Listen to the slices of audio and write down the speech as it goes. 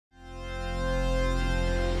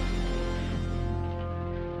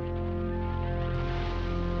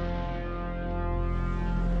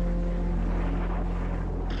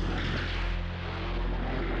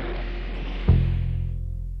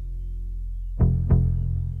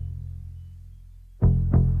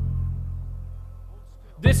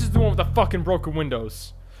This is the one with the fucking broken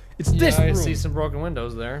windows. It's this room. I see some broken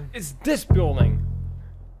windows there. It's this building.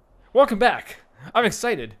 Welcome back. I'm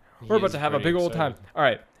excited. We're about is to have a pretty big old time. excited. All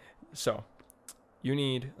right. So, you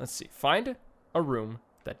need, let's see, find a room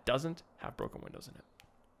that doesn't have broken windows in it.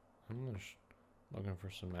 I'm just looking for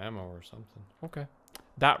some ammo or something. Okay.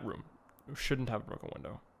 That room shouldn't have a broken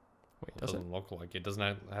window. Wait, It does it? doesn't look like it.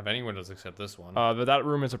 Doesn't have any windows except this one. But that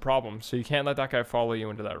room is a problem, so you can't let that guy follow you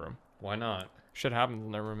into that room. Why not? Shit happens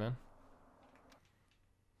in that room, man.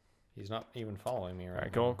 He's not even following me right All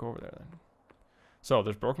right, now. go over there then. So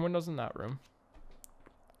there's broken windows in that room.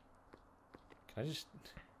 Can I just...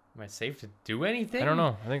 Am I safe to do anything? I don't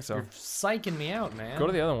know. I think so. You're psyching me out, man. Go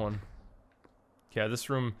to the other one. Yeah, this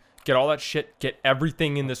room. Get all that shit. Get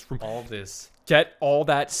everything in this room. All this. Get all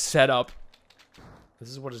that set up. This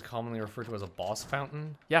is what is commonly referred to as a boss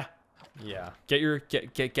fountain? Yeah. Yeah. Get your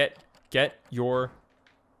your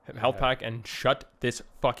health pack and shut this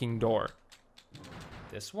fucking door.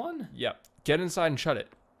 This one? Yep. Get inside and shut it.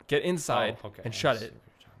 Get inside okay. and I shut see it. what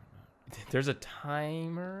you're talking There's a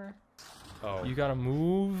timer. about. Oh. You gotta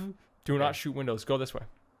move. Do not shoot windows. Go this way.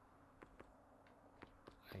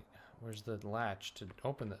 Where's the latch to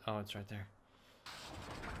open the... Oh, it's right there.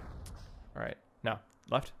 All right. Now,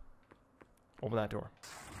 left. Open that door.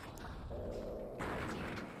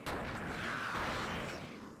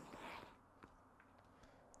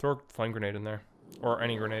 Throw a flame grenade in there. Or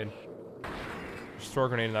any grenade. Just throw a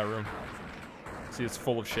grenade in that room. See, it's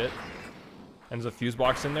full of shit. And there's a fuse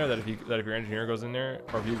box in there that if your engineer goes in there,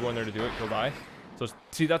 or if you go in there to do it, he'll die. So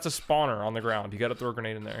see, that's a spawner on the ground. You gotta throw a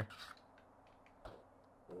grenade in there.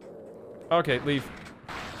 Okay, leave.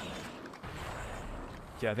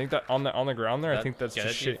 Yeah, I think that on the ground there, I think that's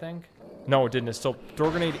just shit. Think? No, it didn't. It's still throw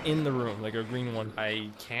a grenade in the room, like a green one. I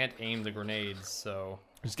can't aim the grenades, so...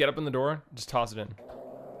 Just get up in the door, just toss it in.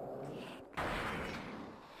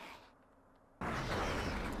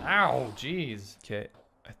 Ow, jeez. Okay,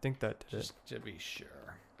 I think that did it. Just to be sure.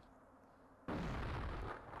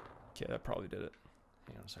 Okay, that probably did it.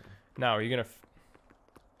 Hang on a second. Now, are you gonna...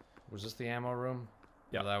 Was this the ammo room?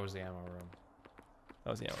 Yeah. No, that was the ammo room. That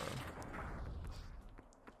was the ammo room.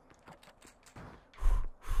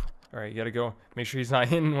 All right, you gotta go. Make sure he's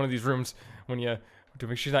not in one of these rooms when you... To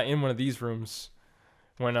make sure he's not in one of these rooms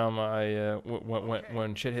when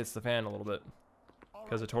when shit hits the fan a little bit,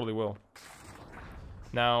 because it totally will.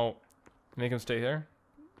 Now, make him stay here.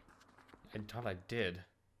 I thought I did.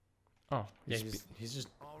 Oh, Yeah, he's just...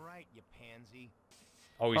 All right, you pansy.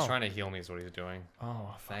 Oh, he's Oh. trying to heal me is what he's doing.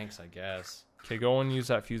 oh. Thanks, I guess. Okay, go and use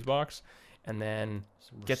that fuse box, and then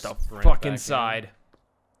So we're get the sprint fuck back in. inside.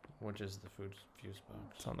 Which is the food fuse box?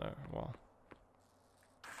 It's on the wall.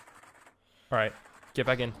 All right, get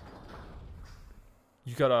back in.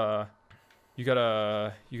 You gotta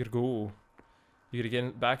go. You gotta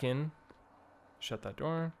get back in. Shut that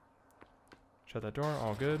door. Shut that door.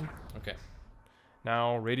 All good. Okay.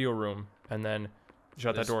 Now radio room, and then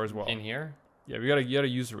shut that This door as well. In here? Yeah, you gotta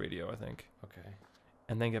use the radio, I think, Okay.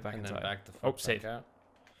 and then get back And inside. then back the Oh, fuck save. back out.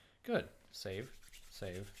 Good. Save.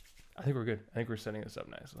 Save. I think we're good. I think we're setting this up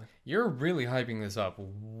nicely. You're really hyping this up,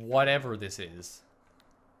 whatever this is.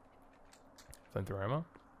 Flamethrower ammo.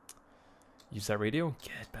 Use that radio.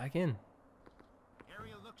 Get back in.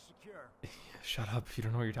 Area looks secure. Shut up if you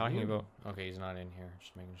don't know what you're talking about. Okay, he's not in here.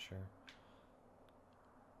 Just making sure.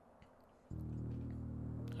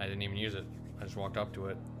 I didn't even use it. I just walked up to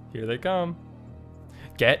it. Here they come.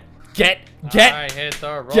 Get. I hit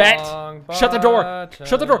the wrong button. Shut the door.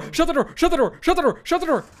 Shut the door. Shut the door. Shut the door. Shut the door. Shut the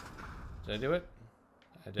door. Did I do it?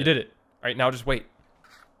 I did. You did it. All right, now just wait.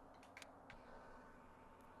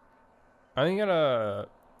 I think you gotta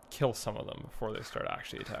kill some of them before they start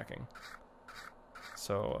actually attacking.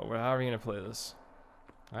 So, how are you gonna play this?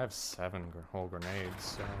 I have 7 whole grenades,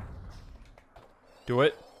 so... Do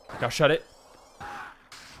it. Now shut it.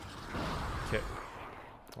 Okay.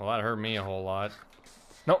 Well, that hurt me a whole lot.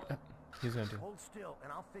 Nope. He's gonna do. Hold still,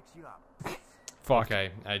 and I'll fix you up. Fuck.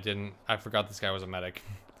 Okay, I forgot this guy was a medic.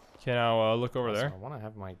 Okay, now look over Also, there. I want to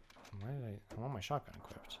have my... I want my shotgun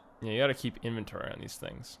equipped. Yeah, you gotta keep inventory on these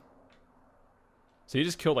things. So you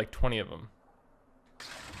just killed like 20 of them.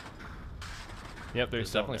 Yep, There's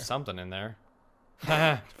still definitely there. something in there.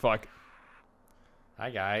 Fuck. Hi,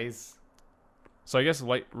 guys. So I guess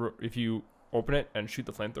if you open it and shoot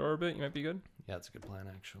the flamethrower a bit, you might be good. Yeah, that's a good plan,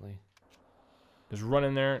 actually. Just run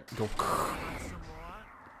in there, go.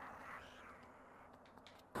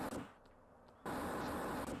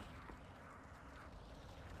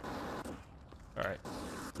 All right,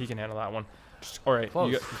 he can handle that one. All right,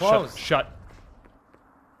 Close, you close. Shut.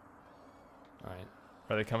 All right.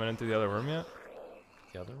 Are they coming in through the other room yet?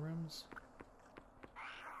 The other rooms?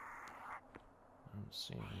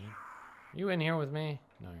 see. You in here with me?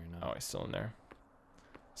 No, you're not. Oh, he's still in there.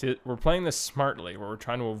 See, we're playing this smartly, where we're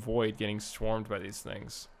trying to avoid getting swarmed by these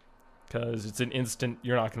things. Because it's an instant,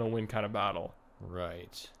 you're not going to win kind of battle.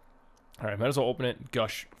 Right. Alright, might as well open it,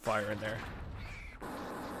 gush fire in there.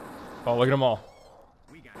 Oh, look at them all.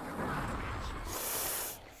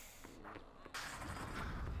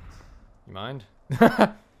 You mind? Do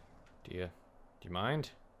you mind?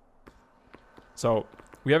 So,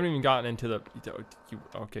 we haven't even gotten into the...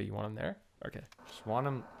 Okay, you want him there? Okay. Just want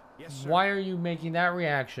him. Yes, sir. Why are you making that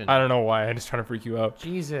reaction? I don't know why, I'm just trying to freak you out.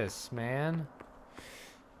 Jesus, man.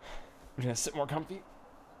 I'm gonna sit more comfy.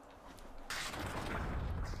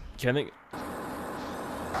 Okay, I think...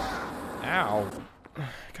 Ow.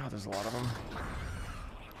 God, there's a lot of them.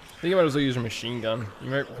 I think you might as well use a machine gun.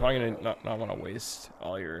 You're probably gonna not want to waste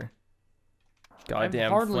all your goddamn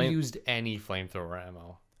I've hardly flame. used any flamethrower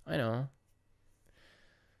ammo. I know.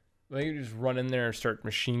 I think you just run in there and start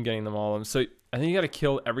machine gunning them all. So I think you gotta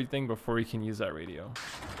kill everything before you can use that radio.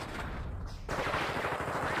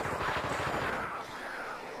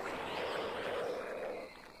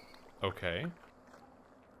 Okay.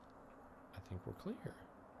 I think we're clear.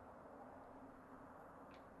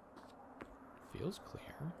 Feels clear.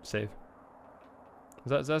 Save. Is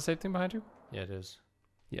that a safe thing behind you? Yeah, it is.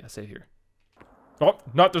 Yeah, save here. Oh,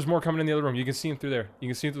 not. There's more coming in the other room. You can see them through there. You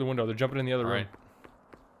can see them through the window. They're jumping in the other room. Right.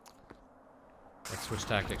 Let's switch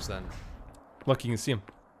tactics then. Look, you can see them.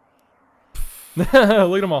 Look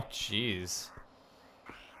at them all. Jeez.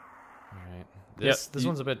 Alright. Yep, This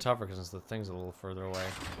one's a bit tougher because the thing's a little further away.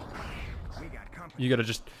 We got company. You gotta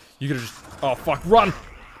just. Oh fuck! Run!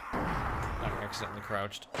 I accidentally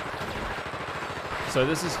crouched. So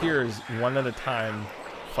this is here is one at a time,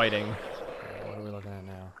 fighting. Okay, what are we looking at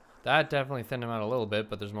now? That definitely thinned him out a little bit,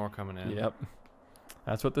 but there's more coming in. Yep.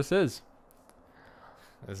 That's what this is.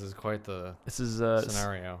 This is quite the This is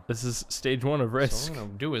scenario. This is stage 1 of So risk. what I'm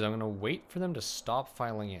gonna do is I'm gonna wait for them to stop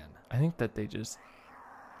filing in. I think that they just.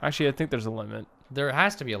 Actually, I think there's a limit. There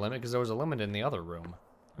has to be a limit because there was a limit in the other room.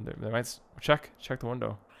 They might check the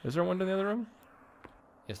window. Is there a window in the other room?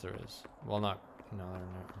 Yes, there is. Well, not. No,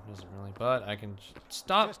 there isn't really. But I can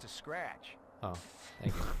stop. Just a scratch. Oh,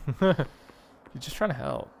 thank you. You're just trying to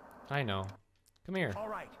help. I know. Come here. All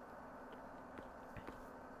right.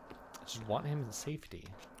 I just want him in safety.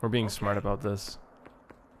 We're being smart about this.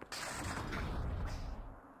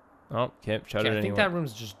 Oh, can't shut Okay, it I think anyway. that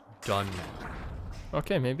room's just done now.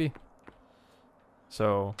 Okay, maybe.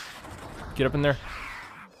 So, get up in there.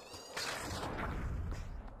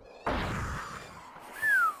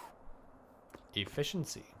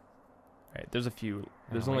 Efficiency. Alright, there's a few.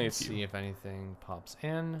 There's Now only wait a and few. See if anything pops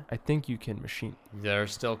in. I think you can machine. They're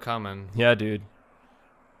still coming. Yeah, dude.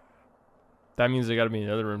 That means they gotta be in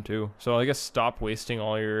the other room too. So I guess stop wasting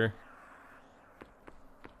all your...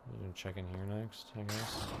 We're gonna check in here next, I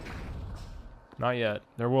guess. Not yet.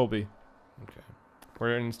 There will be. Okay.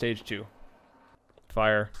 We're in stage 2.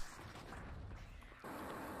 Fire.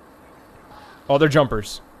 Oh, they're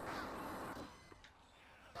jumpers.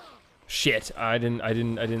 Shit, I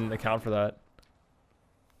didn't account for that.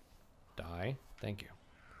 Die. Thank you.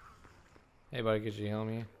 Hey, buddy, could you heal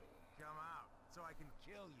me? Come out so I can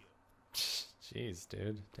kill you. Jeez,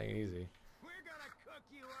 dude. Take it easy. We're gonna cook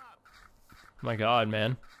you up. My god,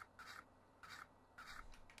 man.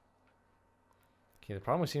 Okay, the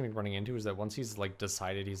problem we seem to be running into is that once he's like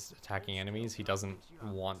decided he's attacking enemies, he doesn't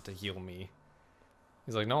want to heal me.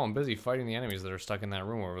 He's like, no, I'm busy fighting the enemies that are stuck in that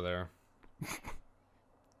room over there.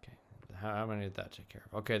 Okay, how many did that take care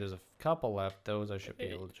of? Okay, there's a couple left. Those I should be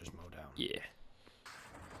able to just mow down. Yeah.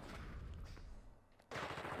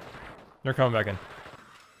 They're coming back in.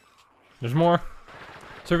 There's more.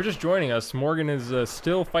 So if you're just joining us, Morgan is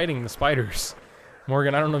still fighting the spiders.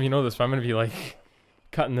 Morgan, I don't know if you know this, but I'm going to be like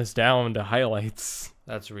cutting this down to highlights.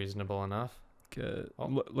 That's reasonable enough. Good.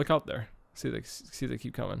 Look out there. See they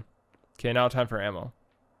keep coming. Okay, now time for ammo.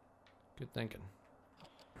 Good thinking.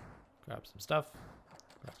 Grab some stuff.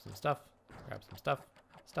 Grab some stuff. Grab some stuff.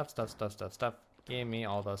 Stuff. Give me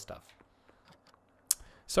all the stuff.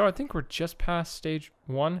 So I think we're just past stage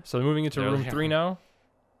 1. So they're moving into There room they 3 are. now.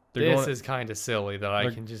 This is kind of silly that I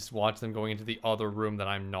they're- can just watch them going into the other room that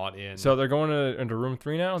I'm not in. So they're going into room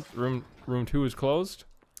 3 now. Room 2 is closed.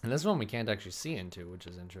 and this one we can't actually see into, which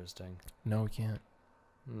is interesting. No, we can't.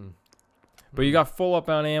 Hmm. But you got full up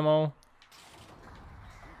on ammo.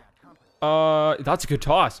 That's a good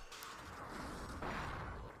toss.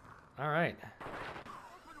 All right.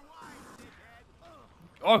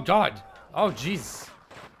 Oh God. Oh jeez.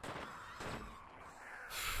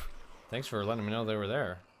 Thanks for letting me know they were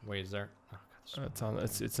there. Wait, is there? Oh, God,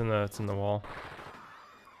 It's in the wall.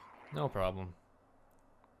 no problem.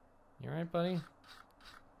 You alright, buddy? Okay,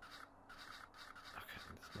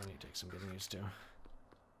 this might need to take some getting used to.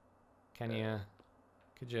 Can you...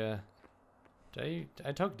 Could you...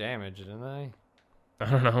 I took damage, didn't I? I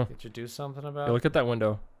don't know. Did you do something about Hey, look at that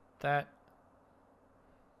window. that?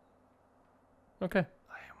 Okay.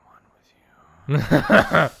 I am one with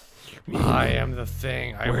you. I am the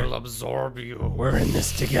thing. I will absorb you. We're in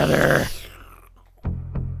this together.